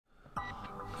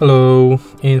Hello,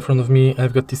 in front of me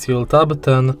I've got TCL Tab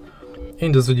 10.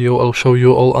 In this video I'll show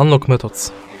you all unlock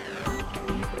methods.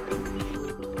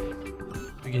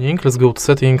 Beginning, let's go to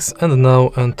settings and now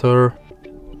enter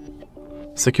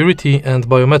security and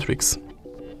biometrics.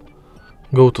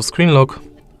 Go to screen lock,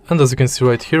 and as you can see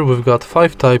right here we've got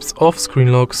 5 types of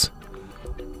screen locks.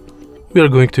 We are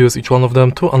going to use each one of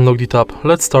them to unlock the tab.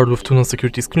 Let's start with 2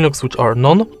 non-security screen locks, which are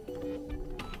none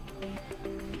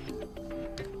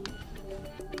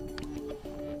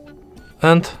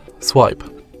and swipe.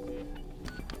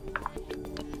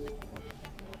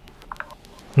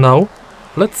 Now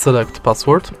let's select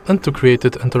password, and to create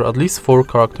it enter at least 4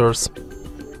 characters.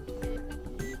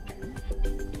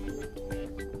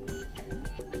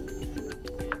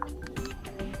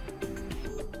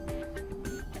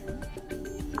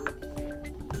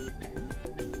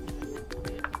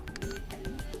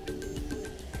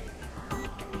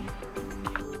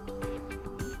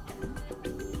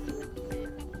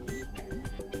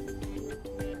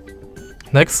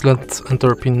 Next, let's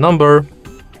enter PIN number,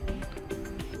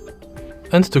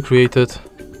 and to create it,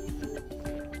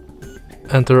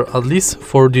 enter at least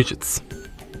 4 digits.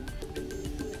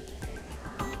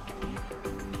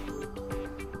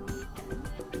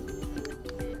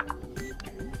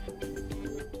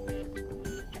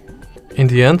 In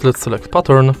the end, let's select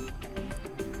pattern,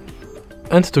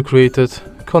 and to create it,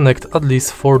 connect at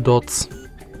least 4 dots.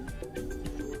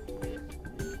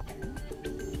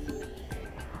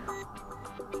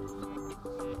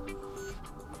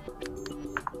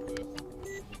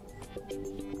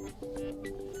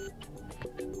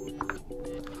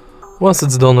 Once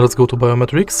it's done, let's go to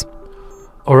biometrics.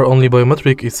 Our only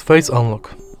biometric is face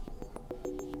unlock.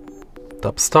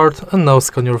 Tap start and now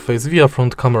scan your face via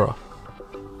front camera.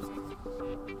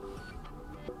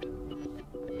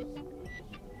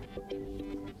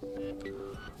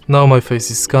 Now my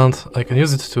face is scanned, I can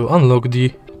use it to unlock the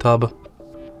tab.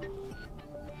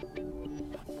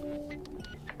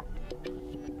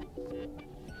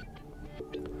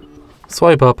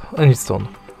 Swipe up and it's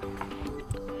done.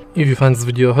 If you find this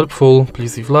video helpful,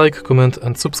 please leave like, comment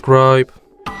and subscribe.